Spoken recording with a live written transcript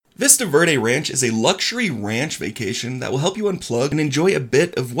Vista Verde Ranch is a luxury ranch vacation that will help you unplug and enjoy a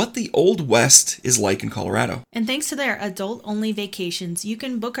bit of what the Old West is like in Colorado. And thanks to their adult-only vacations, you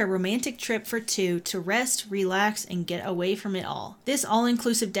can book a romantic trip for two to rest, relax, and get away from it all. This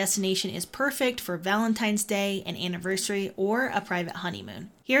all-inclusive destination is perfect for Valentine's Day, an anniversary, or a private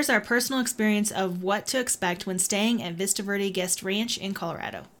honeymoon. Here's our personal experience of what to expect when staying at Vista Verde Guest Ranch in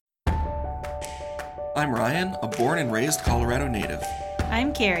Colorado. I'm Ryan, a born and raised Colorado native.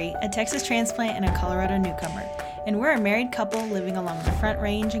 I'm Carrie, a Texas transplant and a Colorado newcomer, and we're a married couple living along the Front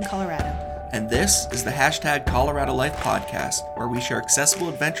Range in Colorado. And this is the Hashtag Colorado Life podcast, where we share accessible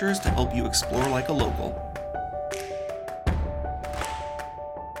adventures to help you explore like a local.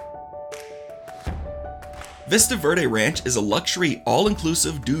 Vista Verde Ranch is a luxury,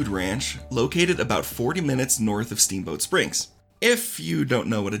 all-inclusive dude ranch located about 40 minutes north of Steamboat Springs. If you don't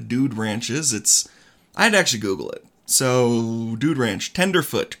know what a dude ranch is, I'd actually Google it. So, dude ranch,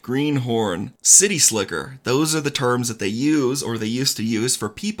 tenderfoot, greenhorn, city slicker, those are the terms that they use, or they used to use, for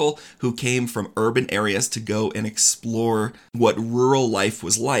people who came from urban areas to go and explore what rural life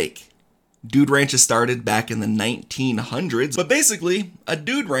was like. Dude ranches started back in the 1900s, but basically, a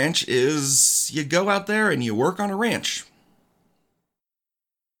dude ranch is you go out there and you work on a ranch.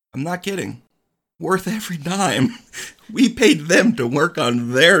 I'm not kidding. Worth every dime. We paid them to work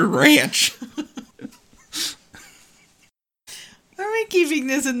on their ranch. Are we keeping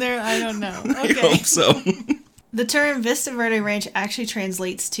this in there? I don't know. Okay. I hope so. The term Vista Verde Ranch actually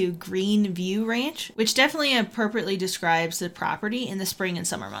translates to Green View Ranch, which definitely appropriately describes the property in the spring and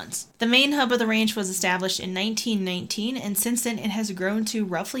summer months. The main hub of the ranch was established in 1919, and since then it has grown to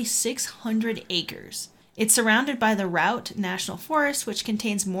roughly 600 acres. It's surrounded by the Routt National Forest, which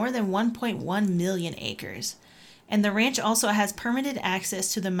contains more than 1.1 million acres. And the ranch also has permitted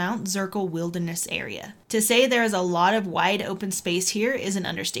access to the Mount Zirkel Wilderness area. To say there is a lot of wide open space here is an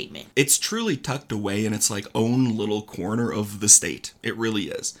understatement. It's truly tucked away in its own little corner of the state. It really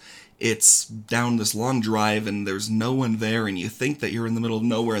is. It's down this long drive and there's no one there, and you think that you're in the middle of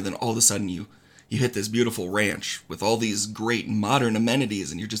nowhere, and then all of a sudden you hit this beautiful ranch with all these great modern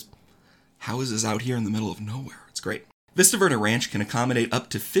amenities, and you're just, how is this out here in the middle of nowhere? It's great. Vista Verde Ranch can accommodate up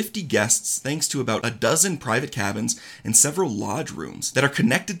to 50 guests thanks to about a dozen private cabins and several lodge rooms that are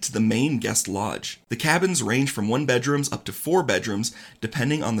connected to the main guest lodge. The cabins range from 1 bedrooms up to 4 bedrooms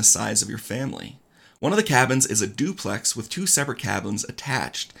depending on the size of your family. One of the cabins is a duplex with 2 separate cabins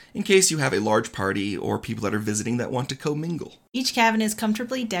attached in case you have a large party or people that are visiting that want to commingle. Each cabin is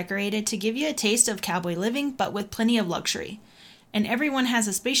comfortably decorated to give you a taste of cowboy living, but with plenty of luxury. And everyone has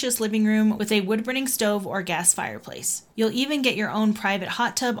a spacious living room with a wood-burning stove or gas fireplace. You'll even get your own private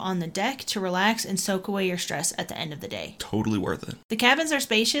hot tub on the deck to relax and soak away your stress at the end of the day. Totally worth it. The cabins are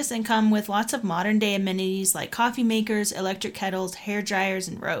spacious and come with lots of modern-day amenities like coffee makers, electric kettles, hair dryers,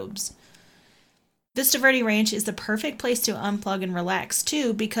 and robes. Vista Verde Ranch is the perfect place to unplug and relax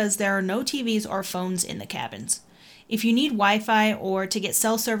too, because there are no TVs or phones in the cabins. If you need Wi-Fi or to get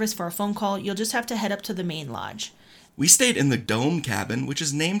cell service for a phone call, you'll just have to head up to the main lodge. We stayed in the Dome Cabin, which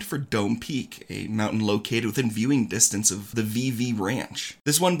is named for Dome Peak, a mountain located within viewing distance of the VV Ranch.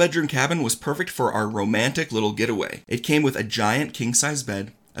 This 1-bedroom cabin was perfect for our romantic little getaway. It came with a giant king-size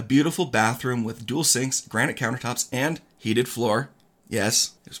bed, a beautiful bathroom with dual sinks, granite countertops, and heated floor.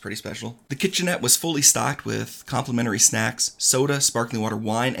 Yes, it was pretty special. The kitchenette was fully stocked with complimentary snacks, soda, sparkling water,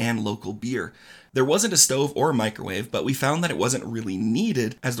 wine, and local beer. There wasn't a stove or a microwave, but we found that it wasn't really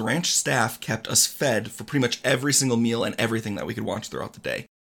needed as the ranch staff kept us fed for pretty much every single meal and everything that we could watch throughout the day.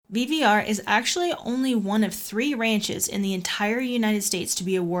 VVR is actually only one of 3 ranches in the entire United States to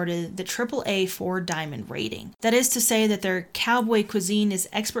be awarded the AAA 4-diamond rating. That is to say that their cowboy cuisine is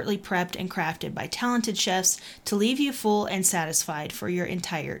expertly prepped and crafted by talented chefs to leave you full and satisfied for your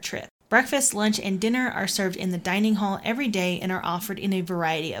entire trip. Breakfast, lunch, and dinner are served in the dining hall every day and are offered in a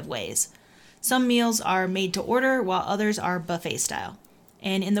variety of ways. Some meals are made to order, while others are buffet style.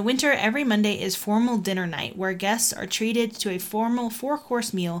 And in the winter, every Monday is formal dinner night, where guests are treated to a formal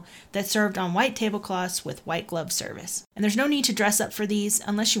 4-course meal that's served on white tablecloths with white glove service. And there's no need to dress up for these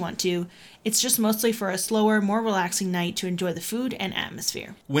unless you want to. It's just mostly for a slower, more relaxing night to enjoy the food and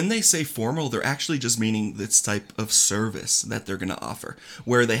atmosphere. When they say formal, they're actually just meaning this type of service that they're going to offer,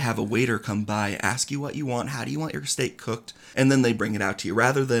 where they have a waiter come by, ask you what you want, how do you want your steak cooked, and then they bring it out to you,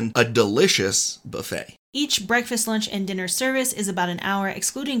 rather than a delicious buffet. Each breakfast, lunch, and dinner service is about an hour,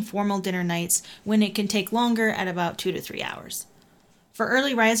 excluding formal dinner nights, when it can take longer at about 2 to 3 hours. For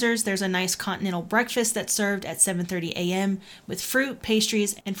early risers, there's a nice continental breakfast that's served at 7:30 a.m. with fruit,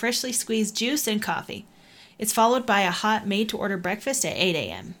 pastries, and freshly squeezed juice and coffee. It's followed by a hot made-to-order breakfast at 8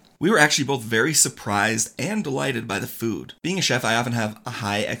 a.m. We were actually both very surprised and delighted by the food. Being a chef, I often have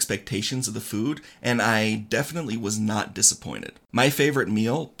high expectations of the food, and I definitely was not disappointed. My favorite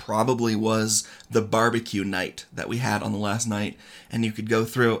meal probably was the barbecue night that we had on the last night, and you could go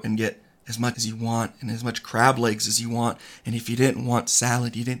through and get as much as you want and as much crab legs as you want, and if you didn't want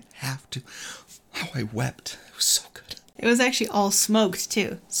salad, you didn't have to. How I wept. It was so good. It was actually all smoked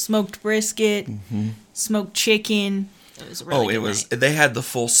too. Smoked brisket, smoked chicken. It was really good night. They had the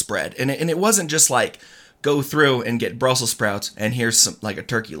full spread. And it wasn't just like, go through and get Brussels sprouts and here's some like a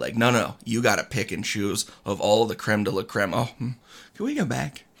turkey leg. No. You got to pick and choose of all the creme de la creme. Oh, can we go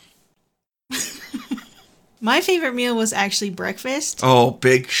back? My favorite meal was actually breakfast. Oh,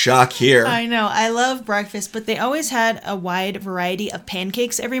 big shock here. I know. I love breakfast, but they always had a wide variety of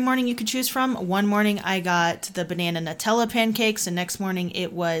pancakes every morning you could choose from. One morning I got the banana Nutella pancakes. The next morning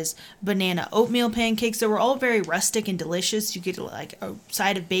it was banana oatmeal pancakes. They were all very rustic and delicious. You get like a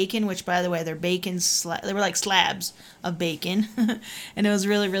side of bacon, which by the way, they're they were like slabs of bacon. And it was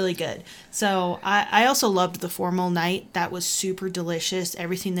really, really good. So I also loved the formal night. That was super delicious.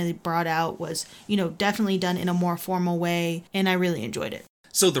 Everything that they brought out was, definitely done in a more formal way, and I really enjoyed it.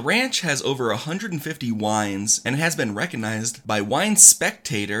 So the ranch has over 150 wines and has been recognized by Wine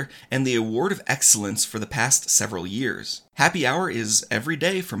Spectator and the Award of Excellence for the past several years. Happy hour is every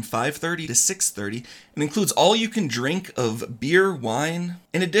day from 5:30 to 6:30 and includes all you can drink of beer, wine,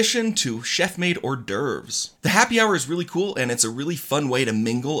 in addition to chef-made hors d'oeuvres. The happy hour is really cool, and it's a really fun way to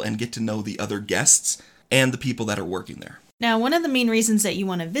mingle and get to know the other guests and the people that are working there. Now, one of the main reasons that you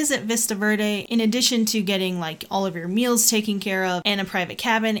want to visit Vista Verde, in addition to getting like all of your meals taken care of and a private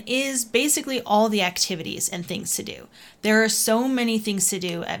cabin, is basically all the activities and things to do. There are so many things to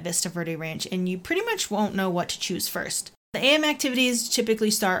do at Vista Verde Ranch, and you pretty much won't know what to choose first. The AM activities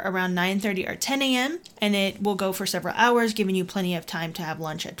typically start around 9:30 or 10 a.m., and it will go for several hours, giving you plenty of time to have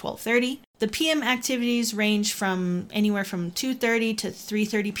lunch at 12:30. The PM activities range from anywhere from 2:30 to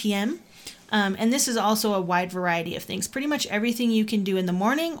 3:30 p.m., and this is also a wide variety of things. Pretty much everything you can do in the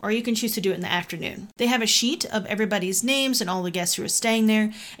morning, or you can choose to do it in the afternoon. They have a sheet of everybody's names and all the guests who are staying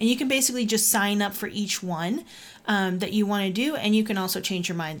there, and you can basically just sign up for each one that you want to do, and you can also change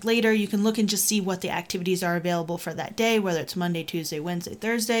your mind later. You can look and just see what the activities are available for that day, whether it's Monday, Tuesday, Wednesday,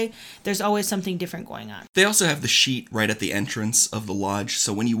 Thursday. There's always something different going on. They also have the sheet right at the entrance of the lodge,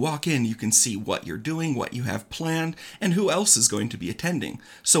 so when you walk in, you can see what you're doing, what you have planned, and who else is going to be attending.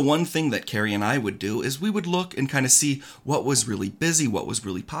 So one thing that Carrie and I would do is we would look and kind of see what was really busy, what was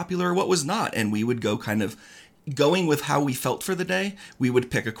really popular, what was not, and we would go kind of going with how we felt for the day, we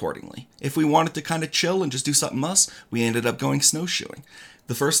would pick accordingly. If we wanted to kind of chill and just do something else, we ended up going snowshoeing.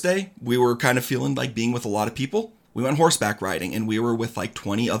 The first day, we were kind of feeling like being with a lot of people. We went horseback riding, and we were with like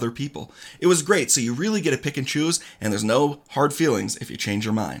 20 other people. It was great, so you really get to pick and choose, and there's no hard feelings if you change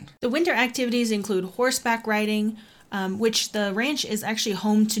your mind. The winter activities include horseback riding, which the ranch is actually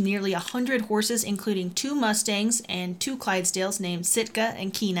home to nearly 100 horses, including 2 Mustangs and 2 Clydesdales named Sitka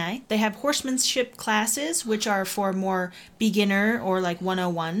and Kenai. They have horsemanship classes, which are for more beginner or like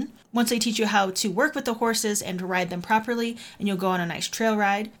 101. Once they teach you how to work with the horses and to ride them properly, and you'll go on a nice trail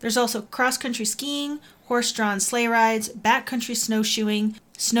ride. There's also cross-country skiing, horse-drawn sleigh rides, backcountry snowshoeing,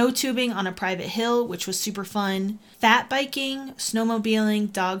 snow tubing on a private hill, which was super fun, fat biking,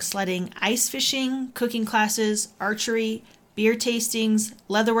 snowmobiling, dog sledding, ice fishing, cooking classes, archery, beer tastings,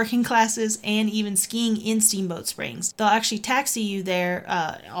 leatherworking classes, and even skiing in Steamboat Springs. They'll actually taxi you there,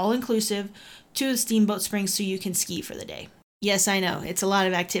 all inclusive, to the Steamboat Springs so you can ski for the day. Yes, I know. It's a lot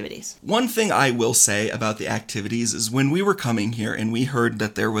of activities. One thing I will say about the activities is when we were coming here and we heard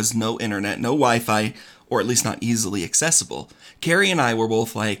that there was no internet, no Wi-Fi, or at least not easily accessible, Carrie and I were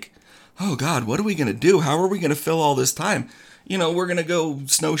both like, oh God, what are we going to do? How are we going to fill all this time? We're going to go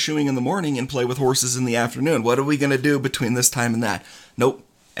snowshoeing in the morning and play with horses in the afternoon. What are we going to do between this time and that? Nope.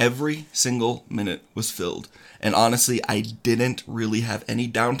 Every single minute was filled. And honestly, I didn't really have any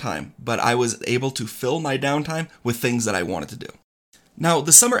downtime, but I was able to fill my downtime with things that I wanted to do. Now,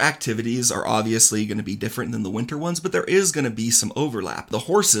 the summer activities are obviously going to be different than the winter ones, but there is going to be some overlap. The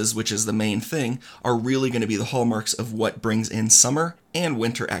horses, which is the main thing, are really going to be the hallmarks of what brings in summer and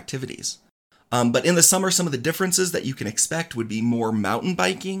winter activities. But in the summer, some of the differences that you can expect would be more mountain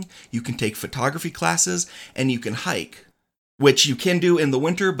biking, you can take photography classes, and you can hike, which you can do in the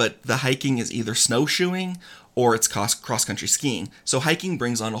winter, but the hiking is either snowshoeing or it's cross-country skiing. So hiking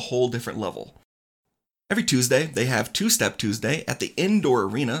brings on a whole different level. Every Tuesday, they have Two-Step Tuesday at the indoor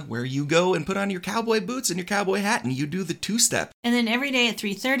arena where you go and put on your cowboy boots and your cowboy hat and you do the two-step. And then every day at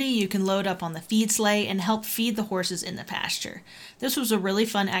 3:30, you can load up on the feed sleigh and help feed the horses in the pasture. This was a really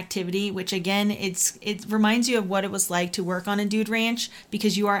fun activity, which again, it reminds you of what it was like to work on a dude ranch,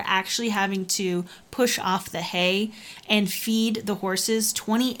 because you are actually having to push off the hay and feed the horses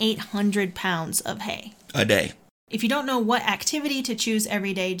 2,800 pounds of hay A day. If you don't know what activity to choose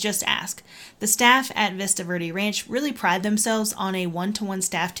every day, just ask. The staff at Vista Verde Ranch really pride themselves on a 1-to-1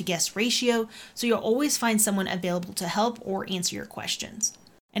 staff to guest ratio, so you'll always find someone available to help or answer your questions.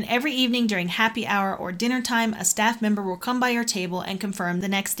 And every evening during happy hour or dinner time, a staff member will come by your table and confirm the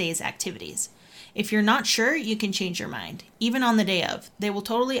next day's activities. If you're not sure, you can change your mind. Even on the day of, they will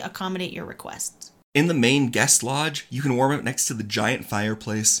totally accommodate your requests. In the main guest lodge, you can warm up next to the giant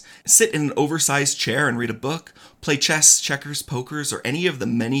fireplace, sit in an oversized chair and read a book, play chess, checkers, pokers, or any of the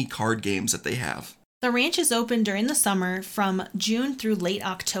many card games that they have. The ranch is open during the summer from June through late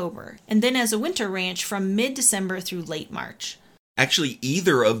October, and then as a winter ranch from mid-December through late March. Actually,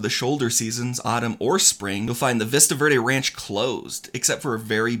 either of the shoulder seasons, autumn or spring, you'll find the Vista Verde Ranch closed, except for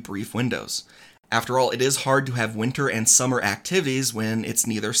very brief windows. After all, it is hard to have winter and summer activities when it's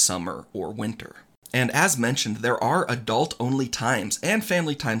neither summer or winter. And as mentioned, there are adult-only times and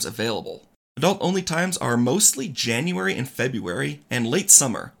family times available. Adult-only times are mostly January and February, and late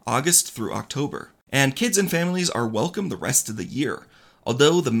summer, August through October. And kids and families are welcome the rest of the year,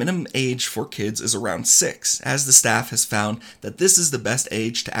 although the minimum age for kids is around 6, as the staff has found that this is the best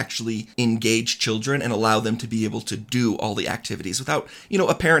age to actually engage children and allow them to be able to do all the activities without,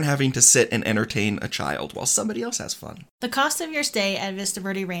 a parent having to sit and entertain a child while somebody else has fun. The cost of your stay at Vista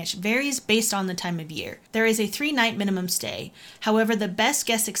Verde Ranch varies based on the time of year. There is a 3-night minimum stay. However, the best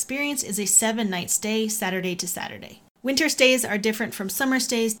guest experience is a 7-night stay, Saturday to Saturday. Winter stays are different from summer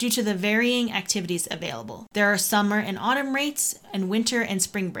stays due to the varying activities available. There are summer and autumn rates and winter and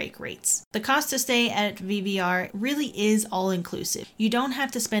spring break rates. The cost to stay at VVR really is all-inclusive. You don't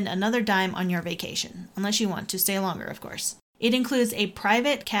have to spend another dime on your vacation, unless you want to stay longer, of course. It includes a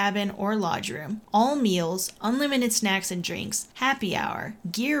private cabin or lodge room, all meals, unlimited snacks and drinks, happy hour,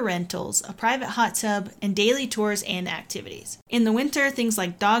 gear rentals, a private hot tub, and daily tours and activities. In the winter, things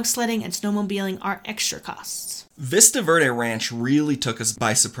like dog sledding and snowmobiling are extra costs. Vista Verde Ranch really took us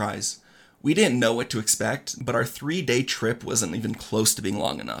by surprise. We didn't know what to expect, but our 3-day trip wasn't even close to being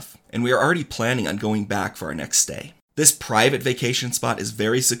long enough, and we are already planning on going back for our next stay. This private vacation spot is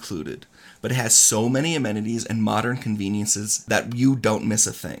very secluded, but it has so many amenities and modern conveniences that you don't miss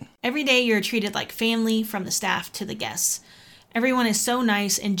a thing. Every day you're treated like family, from the staff to the guests. Everyone is so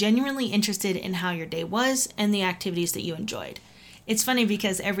nice and genuinely interested in how your day was and the activities that you enjoyed. It's funny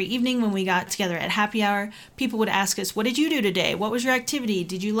because every evening when we got together at happy hour, people would ask us, what did you do today? What was your activity?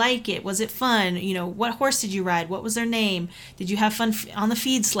 Did you like it? Was it fun? What horse did you ride? What was their name? Did you have fun on the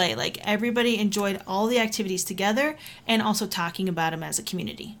feed sleigh? Everybody enjoyed all the activities together and also talking about them as a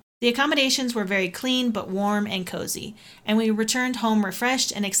community. The accommodations were very clean but warm and cozy, and we returned home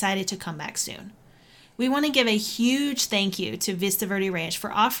refreshed and excited to come back soon. We want to give a huge thank you to Vista Verde Ranch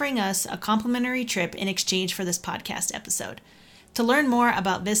for offering us a complimentary trip in exchange for this podcast episode. To learn more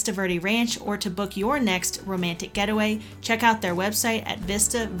about Vista Verde Ranch or to book your next romantic getaway, check out their website at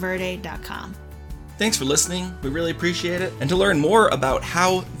vistaverde.com. Thanks for listening, we really appreciate it. And to learn more about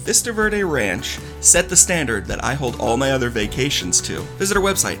how Vista Verde Ranch set the standard that I hold all my other vacations to, visit our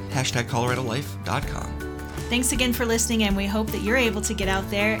website, #ColoradoLife.com. Thanks again for listening, and we hope that you're able to get out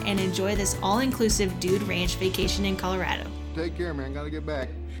there and enjoy this all-inclusive dude ranch vacation in Colorado. Take care, man. Gotta get back.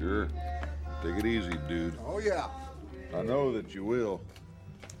 Sure. Take it easy, dude. Oh, yeah. I know that you will.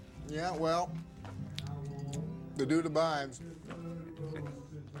 Yeah, well, the dude abides.